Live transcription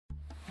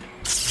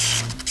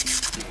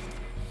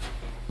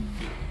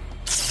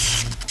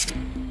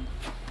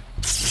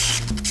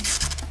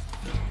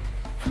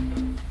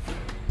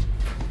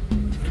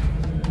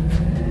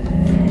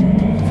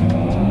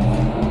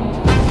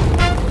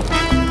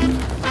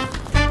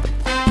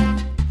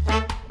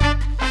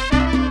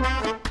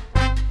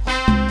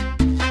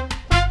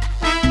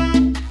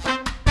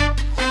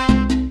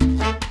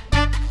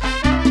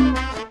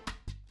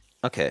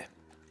Okay.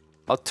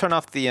 I'll turn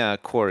off the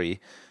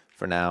quarry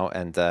for now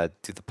and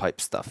do the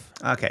pipe stuff.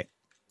 Okay.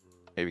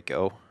 There we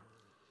go.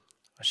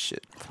 Oh,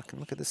 shit. Fucking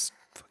look at this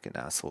fucking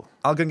asshole.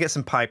 I'll go and get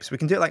some pipes. We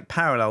can do it like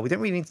parallel. We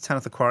don't really need to turn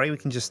off the quarry. We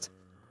can just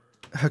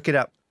hook it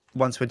up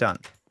once we're done.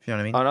 If you know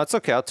what I mean. Oh, no, it's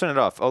okay. I'll turn it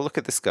off. Oh, look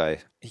at this guy.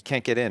 He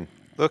can't get in.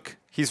 Look,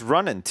 he's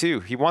running too.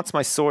 He wants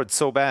my sword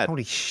so bad.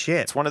 Holy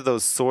shit. It's one of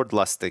those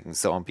sword-lusting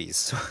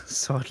zombies.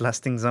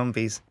 Sword-lusting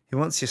zombies. He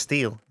wants your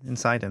steel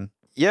inside him.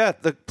 Yeah,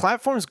 the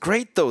platform's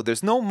great though.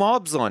 There's no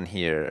mobs on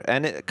here.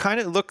 And it kind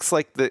of looks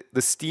like the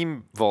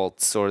Steam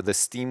Vaults or the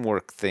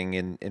Steamwork thing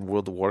in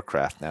World of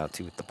Warcraft now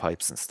too with the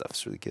pipes and stuff.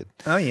 It's really good.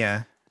 Oh,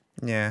 yeah.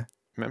 Yeah.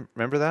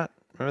 Remember that?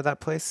 Remember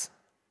that place?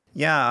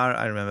 Yeah,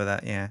 I remember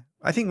that, yeah.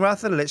 I think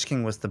Wrath of the Lich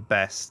King was the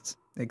best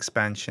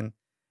expansion.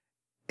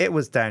 It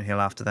was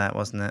downhill after that,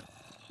 wasn't it?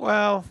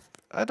 Well,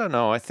 I don't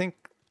know. I think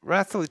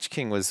Wrath of the Lich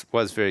King was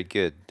very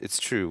good. It's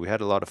true. We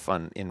had a lot of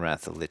fun in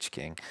Wrath of the Lich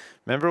King.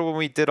 Remember when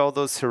we did all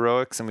those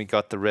heroics and we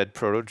got the red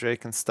proto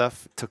drake and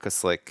stuff? It took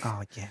us like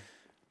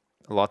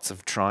lots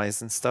of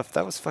tries and stuff.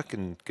 That was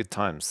fucking good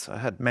times. I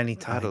had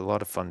I had a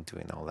lot of fun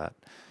doing all that.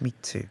 Me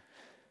too.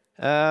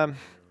 All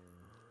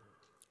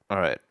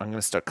right, I'm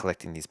gonna start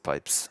collecting these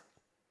pipes.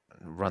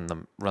 Run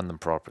them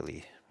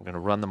properly. We're gonna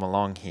run them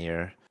along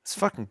here. It's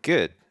fucking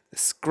good.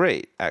 It's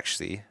great,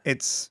 actually.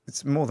 It's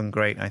more than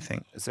great, I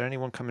think. Is there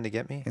anyone coming to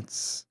get me?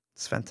 It's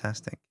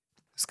fantastic.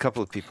 There's a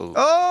couple of people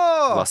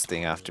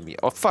lusting after me.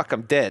 Oh, fuck,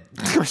 I'm dead.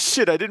 Oh,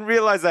 shit, I didn't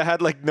realize I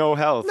had, like, no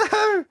health.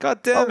 No!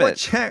 God damn it.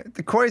 Watch out.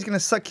 The quarry's going to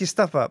suck your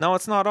stuff up. No,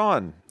 it's not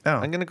on. Oh.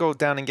 I'm going to go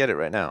down and get it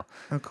right now.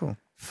 Oh, cool.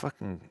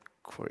 Fucking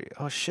quarry.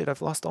 Oh, shit,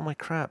 I've lost all my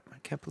crap. I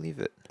can't believe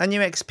it. And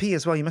your XP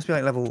as well. You must be,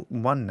 like, level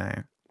 1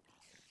 now.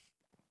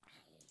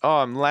 Oh,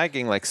 I'm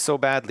lagging, like, so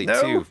badly,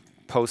 too.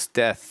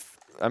 Post-death.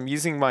 I'm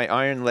using my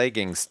iron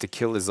leggings to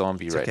kill a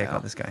zombie right now. I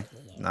got this guy.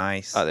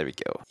 Nice. Oh, there we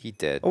go. He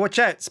dead. Oh, watch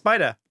out.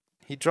 Spider.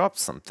 He dropped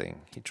something.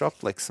 He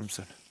dropped like some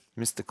sort of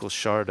mystical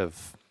shard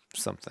of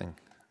something.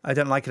 I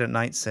don't like it at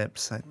night,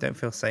 Sips. I don't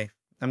feel safe.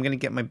 I'm going to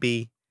get my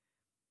bee.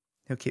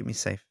 He'll keep me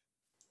safe.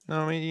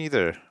 No, me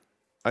neither.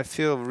 I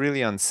feel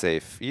really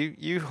unsafe.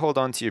 You hold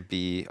on to your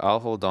bee. I'll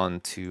hold on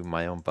to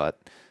my own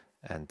butt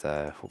and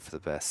hope for the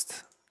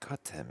best. God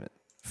damn it.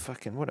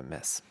 Fucking what a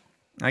mess.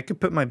 I could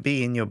put my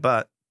bee in your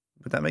butt.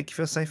 Would that make you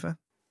feel safer?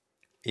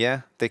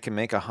 Yeah, they can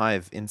make a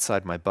hive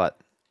inside my butt.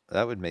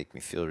 That would make me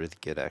feel really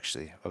good,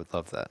 actually. I would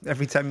love that.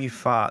 Every time you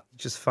fart,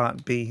 just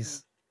fart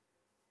bees.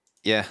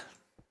 Yeah.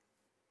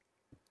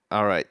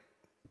 All right.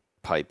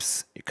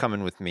 Pipes, you're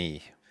coming with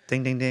me.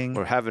 Ding, ding, ding.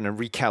 We're having a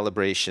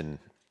recalibration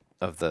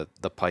of the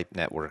pipe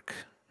network.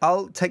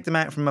 I'll take them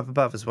out from up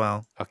above as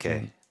well.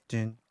 Okay.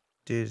 Dun,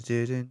 dun,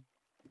 dun, dun.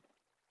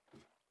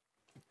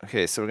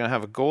 Okay, so we're going to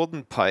have a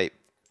golden pipe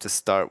to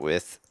start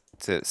with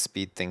to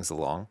speed things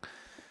along.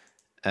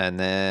 And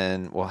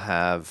then we'll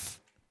have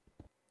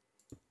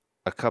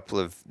a couple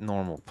of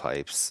normal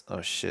pipes.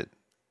 Oh, shit.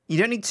 You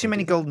don't need too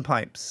many golden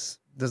pipes.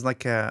 There's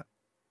like a...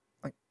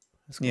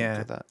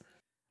 Yeah. That.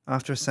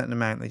 After a certain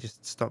amount, they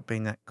just stop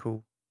being that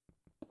cool.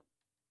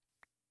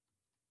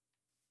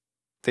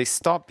 They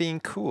stop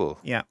being cool?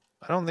 Yeah.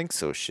 I don't think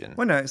so, Shin.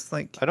 Well, no, it's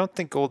like... I don't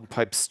think golden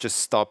pipes just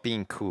stop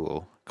being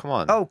cool. Come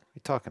on. Oh. What are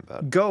you talking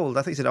about? Gold.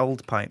 I thought you said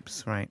old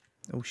pipes. Right.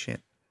 Oh, shit.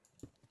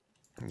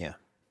 Yeah.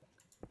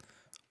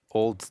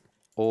 Old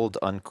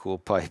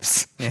uncool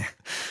pipes. Yeah.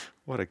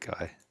 What a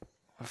guy.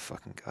 What a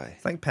fucking guy.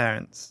 It's like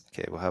parents.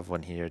 Okay, we'll have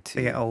one here too.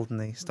 They get old and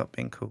they stop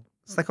being cool.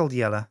 It's like old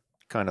Yeller.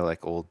 Kind of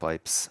like old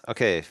pipes.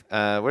 Okay,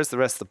 where's the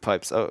rest of the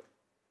pipes? Oh,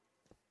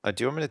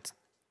 do you want me to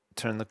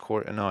turn the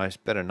quarry? No, I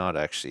better not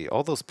actually.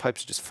 All those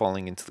pipes are just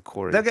falling into the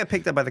quarry. They'll get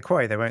picked up by the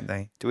quarry though, won't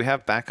they? Do we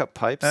have backup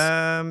pipes?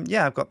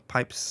 Yeah, I've got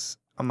pipes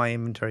on my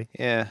inventory.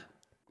 Yeah.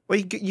 Well,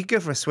 you go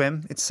for a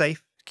swim. It's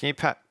safe. Can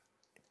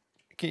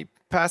you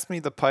pass me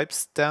the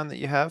pipes down that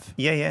you have?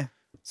 Yeah, yeah.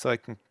 So I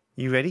can...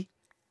 You ready?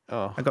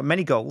 Oh. I've got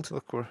many gold.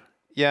 Look,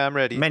 yeah, I'm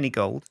ready. Many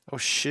gold. Oh,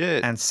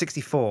 shit. And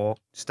 64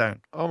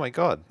 stone. Oh, my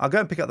God. I'll go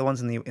and pick up the ones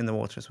in the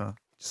water as well.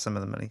 Just some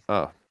of them at least.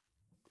 Oh.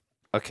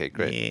 Okay,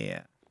 great.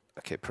 Yeah.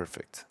 Okay,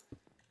 perfect.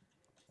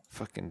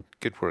 Fucking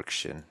good work,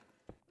 Shin.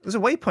 There's a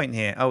waypoint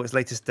here. Oh, it's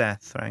latest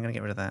death. Right, I'm going to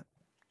get rid of that.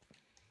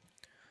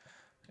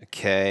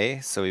 Okay,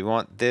 so we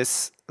want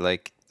this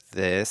like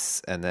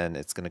this, and then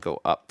it's going to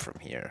go up from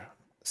here.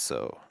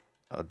 So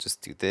I'll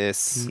just do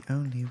this. The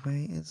only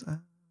way is up,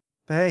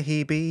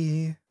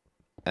 baby.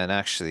 And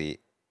actually,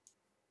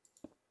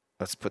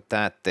 let's put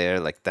that there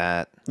like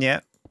that.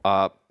 Yeah.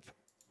 Up.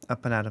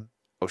 Up and at 'em.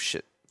 Oh,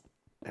 shit.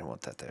 I didn't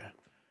want that there.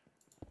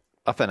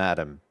 Up and at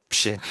 'em.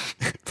 Shit.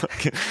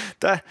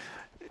 That...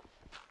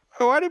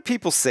 Why do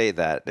people say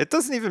that? It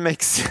doesn't even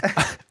make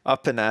sense.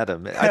 Up and at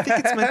 'em. I think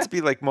it's meant to be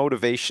like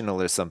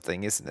motivational or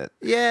something, isn't it?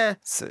 Yeah.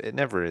 So it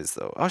never is,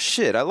 though. Oh,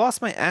 shit. I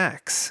lost my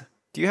axe.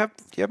 Do you have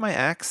my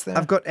axe there?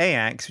 I've got a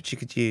axe, which you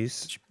could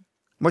use.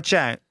 Watch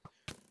out.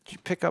 Did you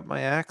pick up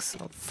my axe?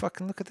 Oh,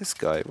 fucking look at this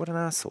guy. What an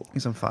asshole.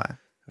 He's on fire.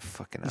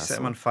 Fucking You set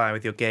him asshole. on fire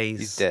with your gaze.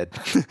 He's dead.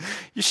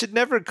 You should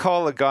never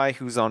call a guy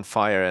who's on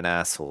fire an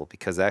asshole,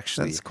 because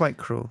actually That's quite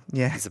cruel.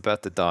 Yeah. he's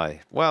about to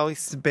die. Well,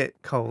 It's a bit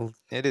cold.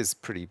 it is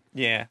pretty.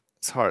 Yeah.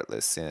 It's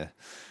heartless. Yeah.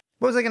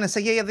 What was I going to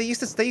say? Yeah, they used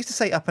to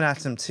say up and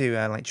at 'em to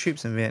like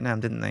troops in Vietnam,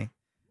 didn't they?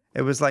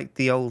 It was like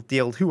the old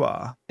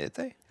hoo-ah. Did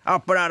they?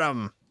 Up and at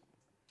 'em.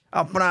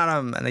 Up and at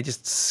 'em. And they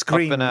just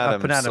scream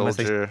up and at 'em as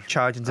they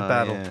charge into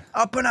battle. Yeah.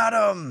 Up and at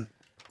 'em.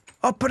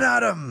 Up and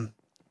at 'em.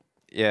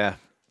 Yeah.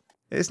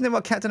 Isn't it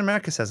what Captain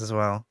America says as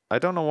well? I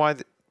don't know why.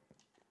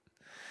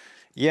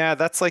 Yeah,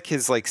 that's like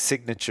his like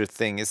signature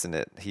thing, isn't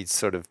it? He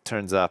sort of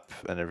turns up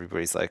and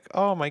everybody's like,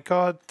 "Oh my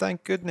God,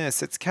 thank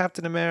goodness, it's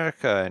Captain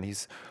America," and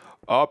he's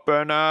up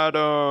and at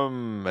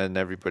 'em, and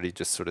everybody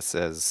just sort of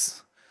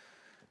says,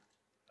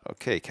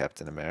 "Okay,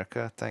 Captain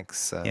America,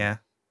 thanks." Yeah.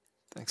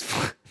 Thanks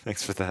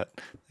for that.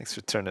 Thanks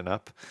for turning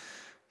up, you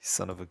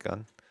son of a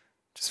gun.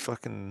 Just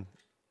fucking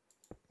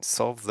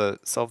solve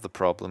the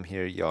problem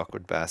here, you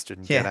awkward bastard,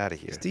 and get out of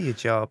here. Just do your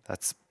job.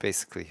 That's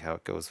basically how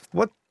it goes.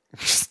 What?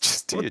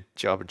 Just do your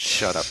job and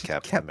shut up,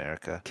 Captain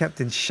America.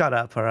 Captain, shut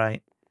up, all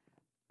right?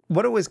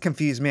 What always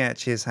confused me,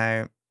 actually, is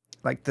how,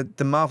 like,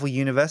 the Marvel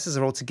universes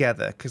are all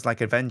together, because,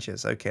 like,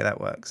 Avengers, okay, that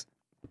works.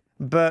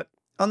 But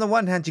on the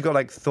one hand, you got,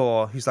 like,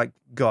 Thor, who's, like,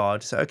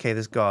 God, so, okay,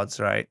 there's gods,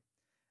 right?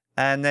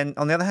 And then,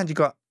 on the other hand, you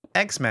got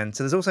X-Men,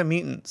 so there's also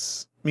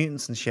mutants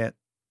and shit.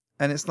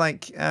 And it's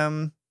like,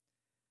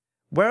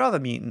 where are the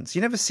mutants?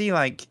 You never see,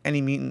 like,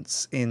 any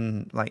mutants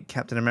in, like,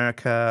 Captain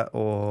America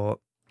or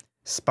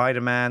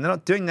Spider-Man. They're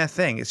not doing their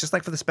thing. It's just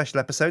like for the special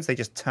episodes, they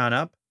just turn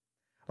up,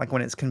 like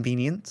when it's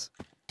convenient.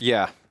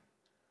 Yeah.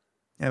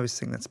 I always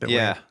think that's a bit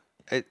weird.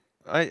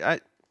 Yeah.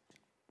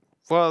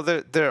 Well,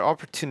 they're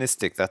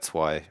opportunistic. That's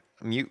why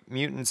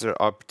mutants are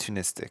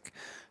opportunistic.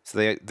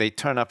 So they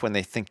turn up when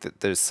they think that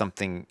there's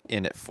something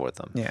in it for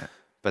them. Yeah.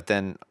 But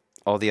then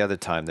all the other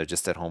time they're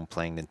just at home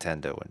playing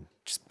Nintendo and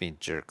just being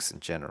jerks in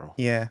general.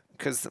 Yeah.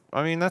 Because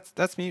I mean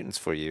that's mutants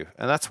for you,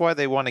 and that's why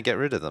they want to get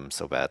rid of them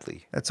so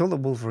badly. That's all that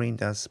Wolverine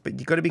does. But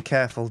you got to be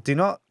careful. Do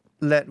not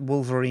let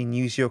Wolverine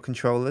use your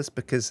controllers,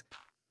 because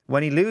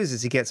when he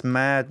loses, he gets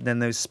mad. And then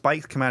those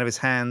spikes come out of his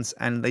hands,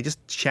 and they just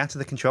shatter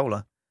the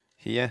controller.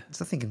 Yeah. There's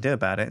nothing you can do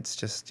about it. It's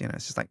just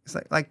it's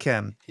like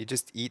he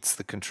just eats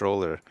the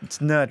controller. It's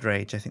nerd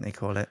rage, I think they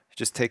call it. He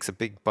just takes a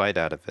big bite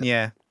out of it.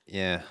 Yeah.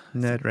 Yeah.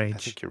 Nerd rage. I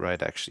think you're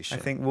right, actually, Shin.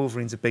 I think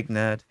Wolverine's a big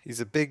nerd. He's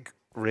a big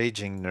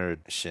raging nerd,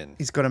 Shin.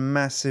 He's got a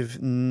massive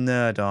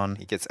nerd on.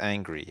 He gets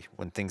angry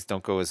when things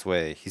don't go his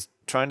way. He's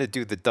trying to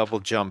do the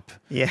double jump.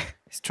 Yeah.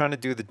 He's trying to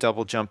do the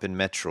double jump in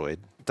Metroid.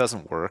 It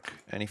doesn't work,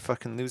 and he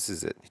fucking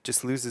loses it. He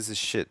just loses his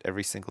shit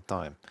every single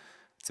time.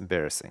 It's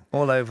embarrassing.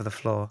 All over the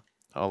floor.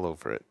 All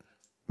over it.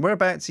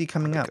 Whereabouts are you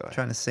coming up? God.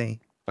 Trying to see.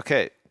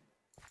 Okay.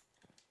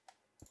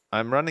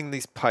 I'm running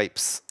these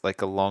pipes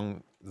like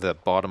along the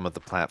bottom of the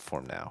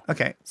platform now.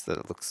 Okay. So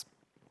that it looks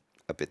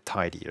a bit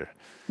tidier.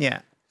 Yeah.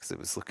 Because it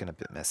was looking a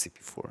bit messy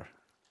before.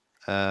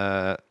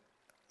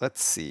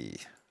 Let's see.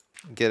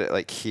 Get it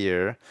like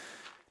here.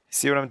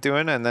 See what I'm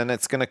doing? And then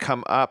it's going to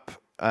come up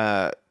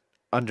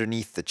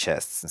underneath the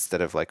chests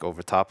instead of like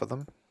over top of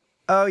them.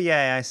 Oh,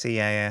 yeah, I see.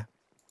 Yeah.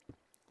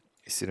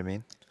 You see what I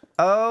mean?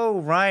 Oh,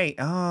 right.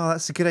 Oh,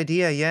 that's a good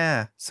idea.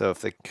 Yeah. So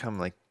if they come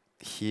like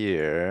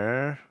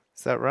here,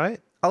 is that right?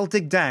 I'll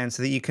dig down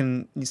so that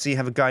you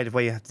have a guide of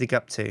where you have to dig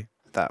up to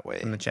That way.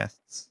 from the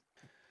chests.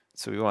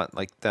 So we want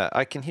like that.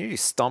 I can hear you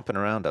stomping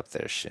around up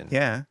there, Shin.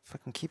 Yeah.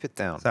 Fucking keep it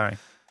down. Sorry. I'm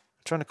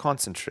trying to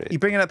concentrate. You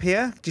bring it up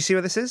here. Do you see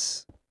where this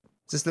is?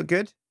 Does this look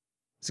good?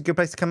 It's a good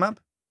place to come up.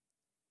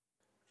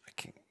 I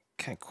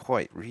can't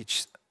quite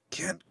reach.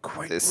 Can't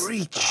quite This-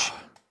 reach.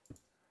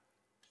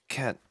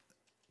 Can't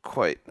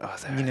quite. Oh,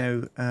 there. You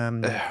know,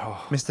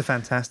 Oh. Mr.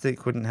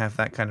 Fantastic wouldn't have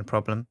that kind of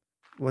problem.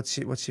 What's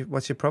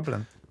your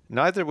problem?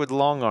 Neither would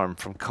Long Arm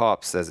from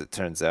Cops, as it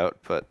turns out.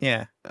 But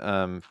Yeah.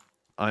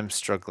 I'm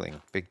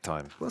struggling big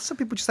time. Well, some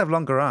people just have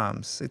longer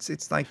arms.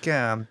 It's like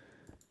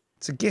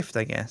it's a gift,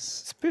 I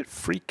guess. It's a bit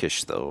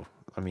freakish, though.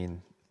 I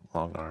mean,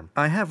 Long Arm.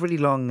 I have really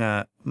long.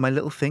 My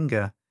little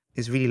finger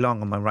is really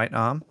long on my right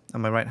arm,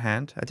 on my right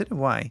hand. I don't know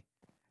why.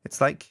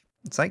 It's like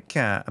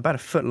about a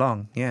foot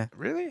long. Yeah.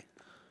 Really?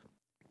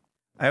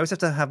 I always have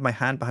to have my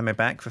hand behind my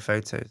back for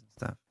photos and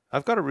stuff.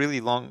 I've got a really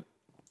long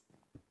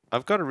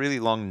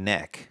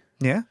neck,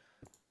 Yeah.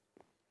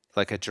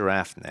 like a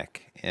giraffe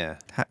neck. Yeah.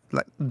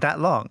 Like that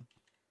long.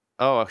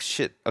 Oh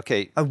shit.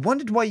 Okay. I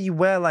wondered why you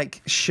wear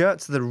like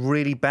shirts that are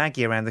really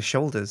baggy around the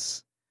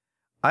shoulders.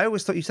 I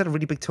always thought you had a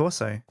really big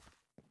torso.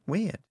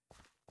 Weird.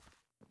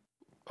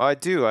 I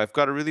do. I've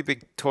got a really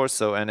big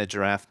torso and a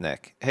giraffe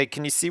neck. Hey,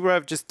 can you see where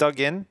I've just dug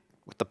in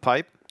with the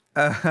pipe?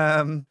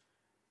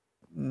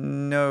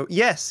 No.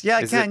 Yes. Yeah,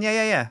 I Is can. it-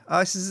 Yeah.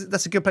 Oh,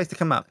 that's a good place to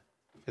come up.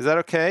 Is that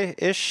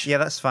okay-ish? Yeah,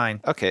 that's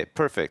fine. Okay,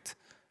 perfect.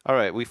 All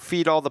right, we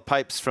feed all the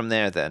pipes from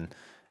there then,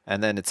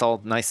 and then it's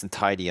all nice and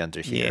tidy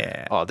under here.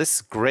 Yeah. Oh, this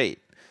is great.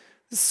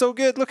 This is so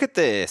good. Look at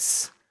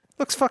this.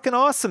 Looks fucking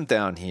awesome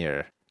down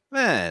here.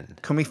 Man.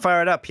 Can we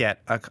fire it up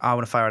yet? I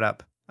want to fire it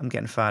up. I'm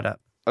getting fired up.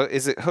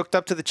 Is it hooked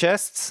up to the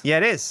chests? Yeah,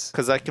 it is.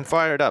 Because I can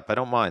fire it up. I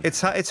don't mind.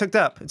 It's hooked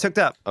up. It's hooked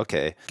up.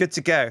 Okay. Good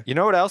to go. You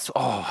know what else?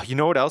 Oh, you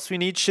know what else we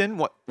need,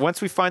 Shin?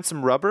 Once we find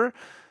some rubber,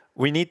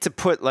 we need to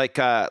put like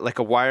a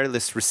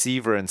wireless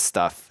receiver and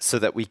stuff so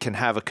that we can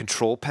have a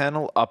control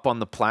panel up on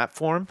the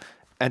platform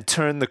and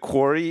turn the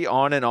quarry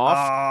on and off.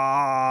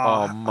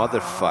 Oh,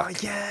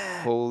 motherfucker.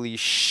 Yeah. Holy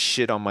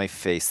shit on my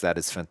face. That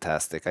is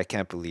fantastic. I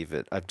can't believe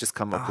it. I've just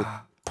come up with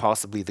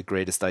possibly the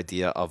greatest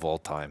idea of all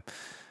time.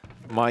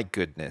 My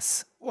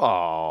goodness.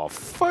 Oh,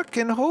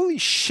 fucking holy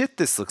shit.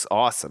 This looks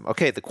awesome.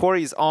 Okay, the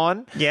quarry is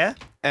on. Yeah.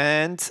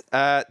 And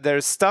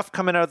there's stuff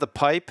coming out of the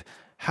pipe.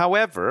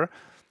 However,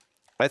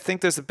 I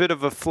think there's a bit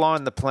of a flaw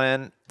in the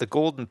plan. The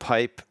golden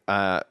pipe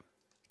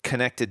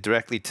connected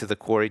directly to the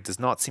quarry does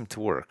not seem to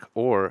work.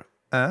 Or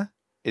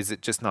is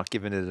it just not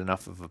giving it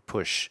enough of a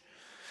push?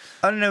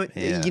 Oh no!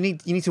 Yeah. You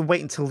need to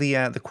wait until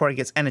the quarry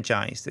gets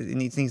energized. It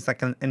needs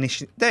like an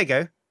initial. There you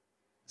go.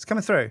 It's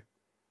coming through.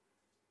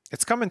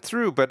 It's coming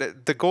through,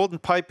 but the golden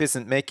pipe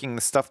isn't making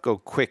the stuff go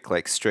quick,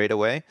 like straight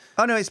away.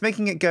 Oh no, it's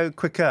making it go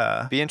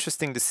quicker. Be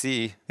interesting to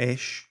see.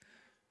 Ish.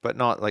 But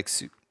not like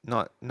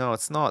no,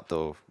 it's not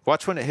though.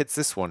 Watch when it hits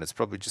this one. It's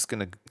probably just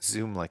gonna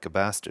zoom like a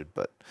bastard,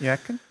 but You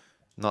reckon?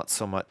 not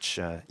so much.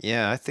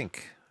 Yeah, I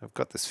think I've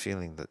got this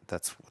feeling that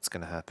that's what's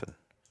gonna happen.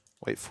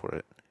 Wait for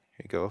it.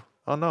 Here you go.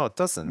 Oh no, it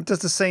doesn't. It does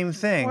the same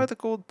thing. Why are the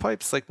gold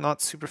pipes like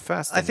not super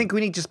fast? I think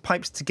we need just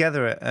pipes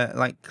together,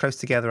 like close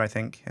together. I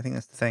think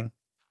that's the thing,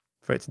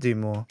 for it to do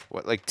more.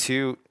 What, like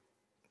two?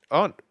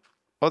 Oh,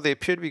 they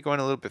appear to be going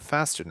a little bit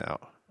faster now,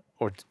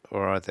 or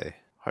are they?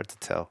 Hard to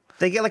tell.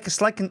 They get like a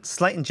slight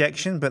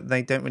injection, but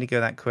they don't really go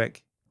that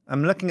quick.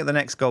 I'm looking at the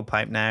next gold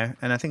pipe now,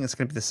 and I think it's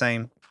going to be the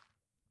same.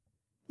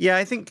 Yeah,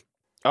 I think.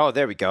 Oh,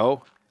 there we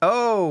go.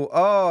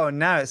 Oh,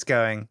 now it's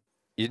going.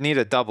 You need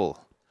a double.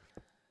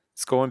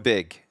 It's going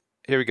big.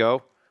 Here we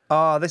go.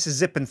 Oh, this is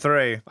zipping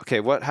through. Okay,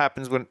 what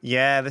happens when...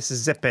 Yeah, this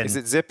is zipping. Is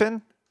it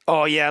zipping?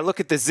 Oh, yeah, look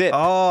at the zip.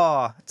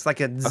 Oh, it's like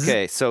a zzz.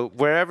 Okay, so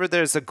wherever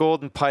there's a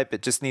golden pipe,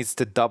 it just needs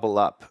to double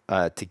up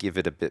to give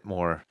it a bit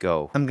more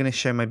go. I'm going to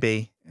show my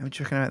bee. What do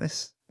you reckon about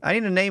this? I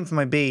need a name for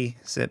my bee,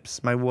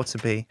 Sips, my water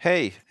bee.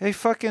 Hey,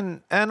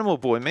 fucking animal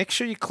boy, make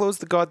sure you close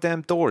the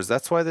goddamn doors.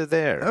 That's why they're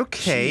there.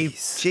 Okay, Jeez.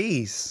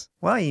 jeez.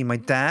 Why are you my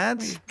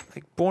dad?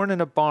 Like born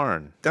in a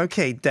barn.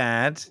 Okay,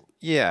 Dad.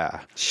 Yeah.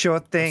 Sure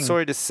thing.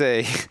 Sorry to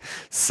say,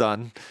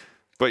 son,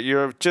 but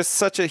you're just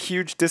such a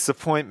huge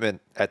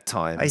disappointment at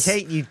times. I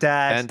hate you,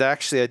 Dad. And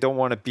actually, I don't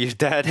want to be your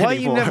dad Why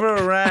anymore. are you never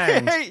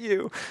around? I hate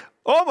you.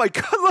 Oh my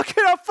God, look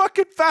at how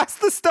fucking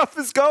fast the stuff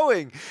is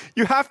going.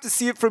 You have to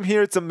see it from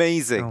here. It's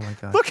amazing. Oh my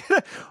God. Look at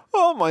it.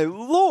 Oh my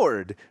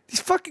Lord.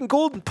 These fucking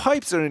golden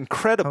pipes are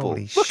incredible.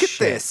 Holy look at shit.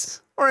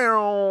 this.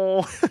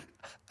 Oh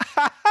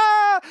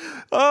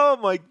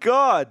my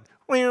God.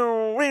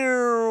 Woo.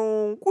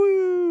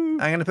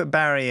 I'm going to put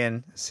Barry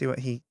in, see what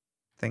he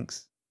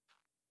thinks.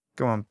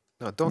 Go on.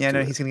 No, don't Yeah, do no,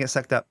 it. he's going to get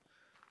sucked up.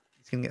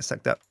 He's going to get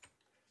sucked up.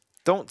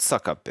 Don't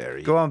suck up,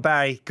 Barry. Go on,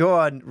 Barry. Go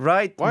on.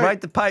 Ride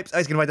the pipes. Oh,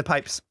 he's going to ride the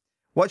pipes.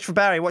 Watch for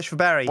Barry. Watch for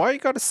Barry. Why you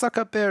gotta suck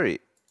up Barry?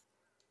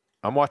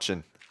 I'm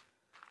watching.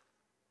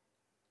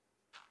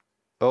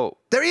 Oh.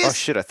 There he is. Oh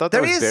shit, I thought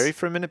There that he was is. Barry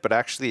for a minute, but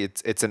actually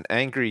it's an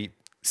angry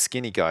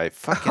skinny guy.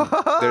 Fucking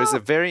there's a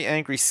very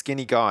angry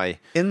skinny guy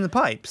In the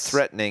pipes.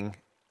 threatening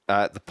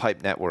the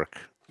pipe network.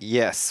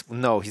 Yes.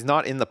 No, he's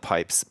not in the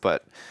pipes,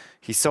 but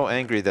he's so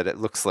angry that it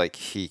looks like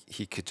he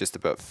could just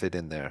about fit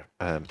in there.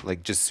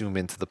 Like just zoom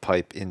into the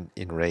pipe in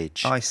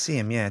rage. Oh, I see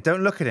him, yeah.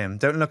 Don't look at him.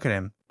 Don't look at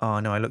him. Oh,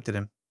 no, I looked at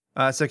him.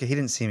 It's okay. He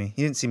didn't see me.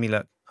 He didn't see me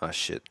look. Oh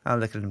shit. I'll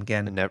look at him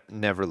again.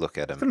 Never look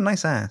at Got a him.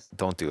 nice ass.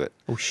 Don't do it.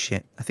 Oh,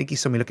 shit. I think he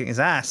saw me looking at his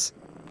ass.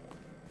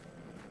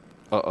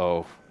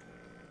 Uh-oh.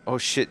 Oh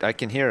shit, I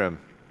can hear him.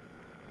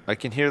 I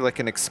can hear like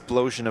an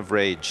explosion of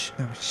rage.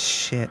 Oh,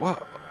 shit.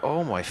 What?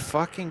 Oh my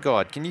fucking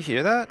God. Can you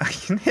hear that? I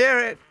can hear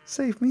it.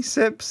 Save me,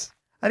 Sips.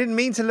 I didn't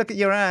mean to look at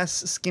your ass,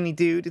 skinny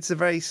dude. It's a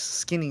very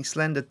skinny,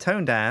 slender,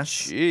 toned ass.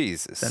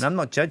 Jesus. And I'm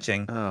not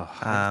judging. Oh,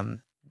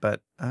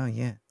 But, oh,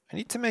 yeah. I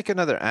need to make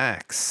another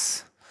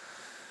axe.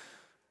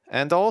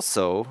 And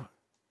also,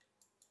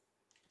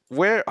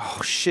 where... Oh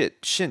shit.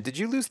 Shin, did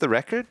you lose the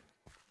record?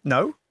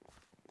 No?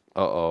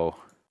 Uh-oh.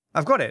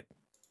 I've got it.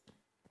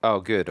 Oh,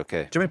 good.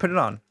 Okay. Do you want me to put it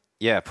on?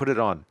 Yeah, put it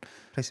on.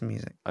 Play some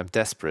music. I'm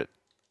desperate.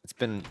 It's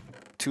been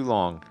too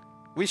long.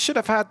 We should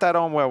have had that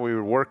on while we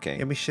were working.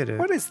 Yeah, we should have.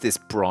 What is this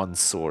bronze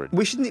sword?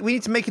 We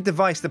need to make a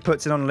device that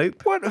puts it on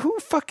loop. What? Who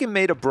fucking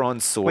made a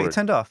bronze sword? Wait, it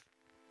turned off.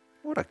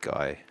 What a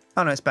guy.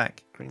 Oh, no, it's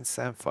back. Green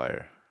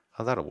sapphire.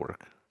 Oh, that'll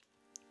work.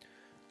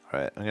 All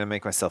right, I'm going to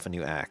make myself a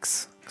new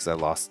axe because I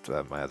lost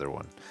my other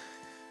one.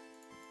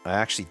 I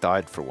actually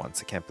died for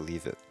once. I can't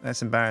believe it.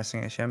 That's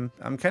embarrassing, actually.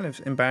 I'm kind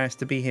of embarrassed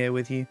to be here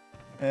with you,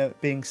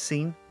 being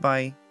seen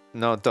by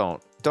No,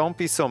 don't. Don't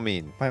be so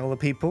mean. all the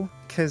people,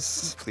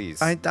 because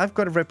Please. I've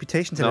got a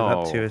reputation to live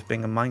up No. to as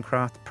being a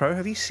Minecraft pro.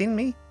 Have you seen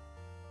me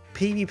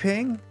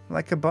PvPing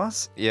like a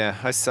boss? Yeah,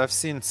 I've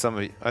seen some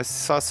of... I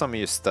saw some of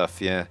your stuff,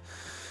 yeah.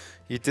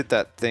 You did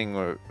that thing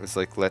where it was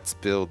like, let's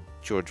build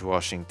George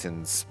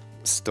Washington's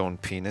stone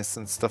penis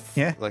and stuff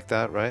Yeah. like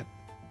that, right?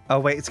 Oh,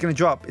 wait, it's going to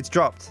drop. It's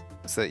dropped.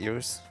 Is that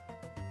yours?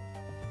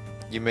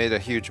 You made a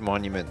huge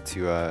monument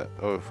to,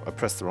 oh, I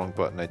pressed the wrong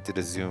button. I did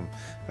a zoom.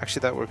 Actually,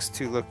 that works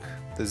too. Look,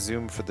 the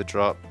zoom for the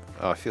drop.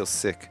 Oh, I feel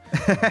sick.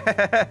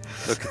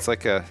 Look, it's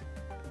like a,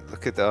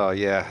 look at, oh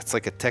yeah, it's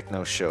like a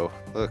techno show.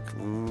 Look,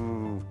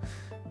 ooh,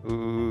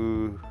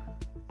 ooh.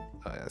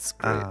 Oh, that's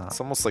great. It's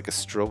almost like a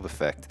strobe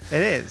effect.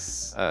 It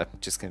is.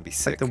 Just gonna be It's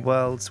sick. like the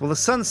world's... Well, the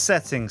sun's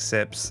setting,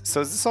 Sips.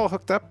 So is this all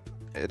hooked up?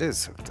 It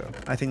is hooked up.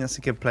 I think that's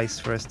a good place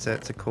for us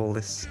to call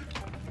this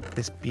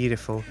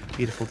beautiful,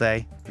 beautiful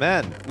day.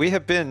 Man, we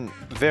have been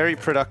very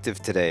productive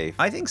today,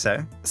 I think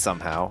so.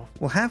 somehow.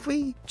 Well, have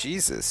we?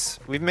 Jesus,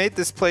 we've made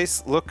this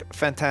place look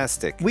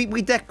fantastic. We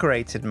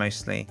decorated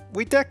mostly.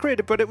 We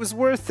decorated, but it was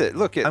worth it.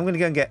 Look, I'm going to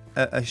go and get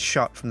a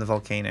shot from the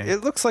volcano.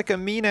 it looks like a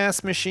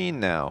mean-ass machine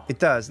now. It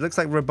does. It looks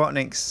like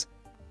Robotnik's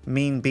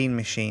mean bean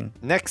machine.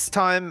 Next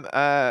time,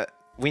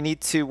 we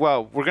need to,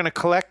 well, we're going to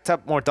collect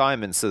up more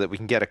diamonds so that we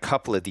can get a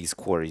couple of these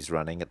quarries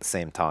running at the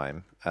same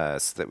time, so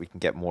that we can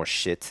get more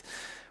shit.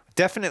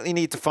 Definitely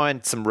need to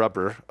find some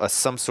rubber,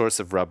 some source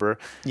of rubber.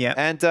 Yeah.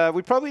 And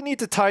we probably need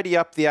to tidy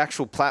up the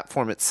actual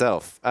platform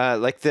itself.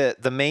 Like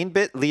the main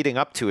bit leading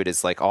up to it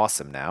is like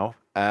awesome now.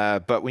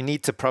 But we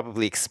need to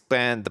probably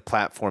expand the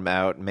platform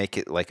out and make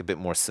it like a bit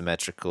more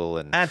symmetrical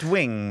and Add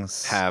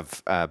wings.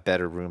 have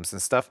better rooms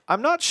and stuff.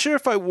 I'm not sure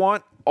if I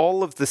want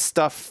all of the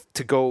stuff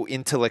to go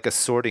into like a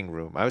sorting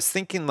room. I was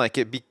thinking like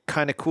it'd be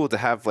kind of cool to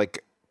have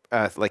like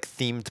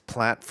themed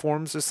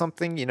platforms or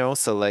something, you know?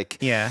 So like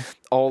Yeah.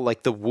 all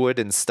like the wood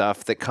and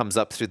stuff that comes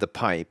up through the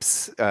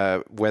pipes,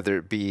 whether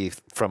it be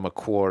from a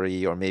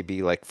quarry or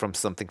maybe like from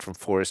something from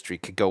forestry,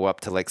 could go up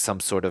to like some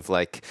sort of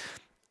like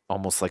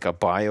almost like a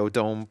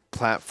biodome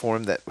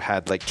platform that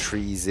had like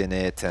trees in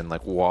it and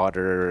like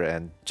water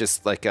and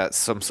just like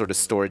some sort of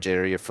storage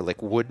area for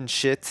like wood and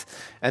shit.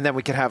 And then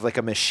we could have like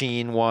a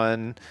machine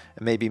one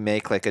and maybe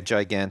make like a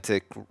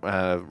gigantic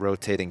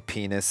rotating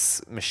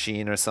penis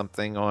machine or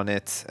something on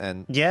it.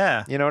 And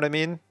Yeah. you know what I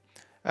mean?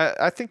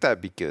 I think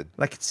that'd be good.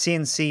 Like a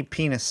CNC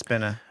penis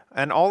spinner.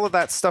 And all of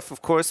that stuff,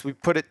 of course, we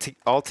put it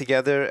all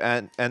together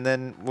and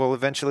then we'll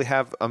eventually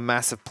have a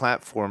massive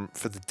platform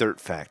for the dirt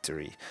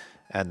factory.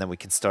 And then we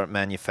can start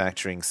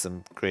manufacturing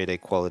some grade A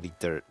quality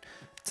dirt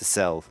to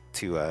sell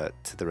to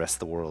the rest of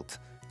the world.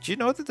 Do you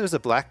know that there's a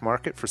black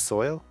market for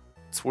soil?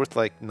 It's worth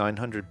like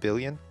 900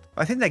 billion.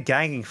 I think they're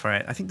gagging for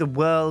it. I think the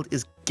world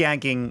is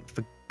gagging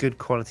for good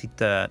quality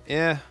dirt.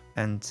 Yeah.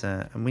 And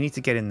we need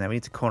to get in there. We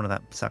need to corner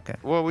that sucker.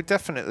 Well, we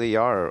definitely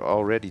are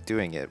already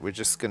doing it. We're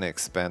just going to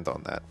expand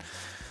on that.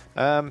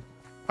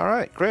 All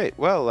right, great.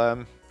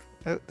 Well,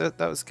 that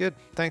was good.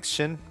 Thanks,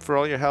 Shin, for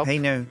all your help. Hey,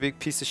 no. Big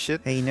piece of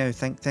shit. Hey, no,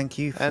 thank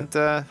you. For, And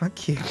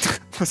thank you.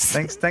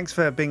 thanks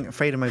for being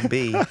afraid of my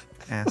bee,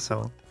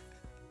 asshole.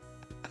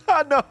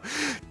 no,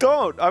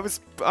 don't. I was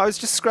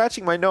just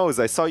scratching my nose.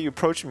 I saw you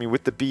approaching me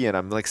with the bee, and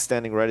I'm like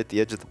standing right at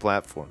the edge of the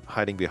platform,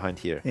 hiding behind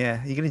here.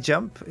 Yeah, you gonna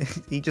jump?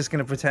 You just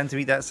gonna pretend to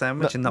eat that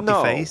sandwich and not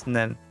No. be phased, and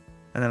then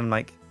I'm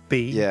like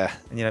bee. Yeah.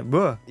 And you're like,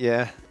 whoa,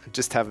 Yeah, I'm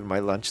just having my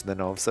lunch, and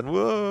then all of a sudden,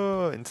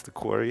 whoa, into the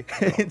quarry.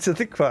 No, into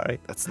the quarry.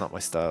 that's not my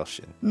style,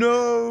 Shin.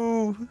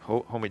 No.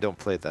 Homie, don't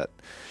play that.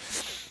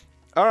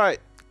 All right.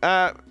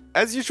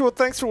 As usual,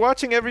 thanks for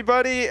watching,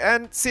 everybody,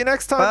 and see you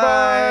next time.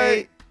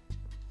 Bye.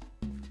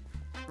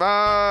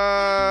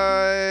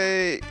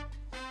 Bye.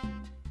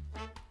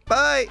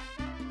 Bye.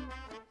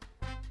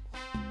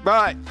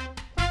 Bye.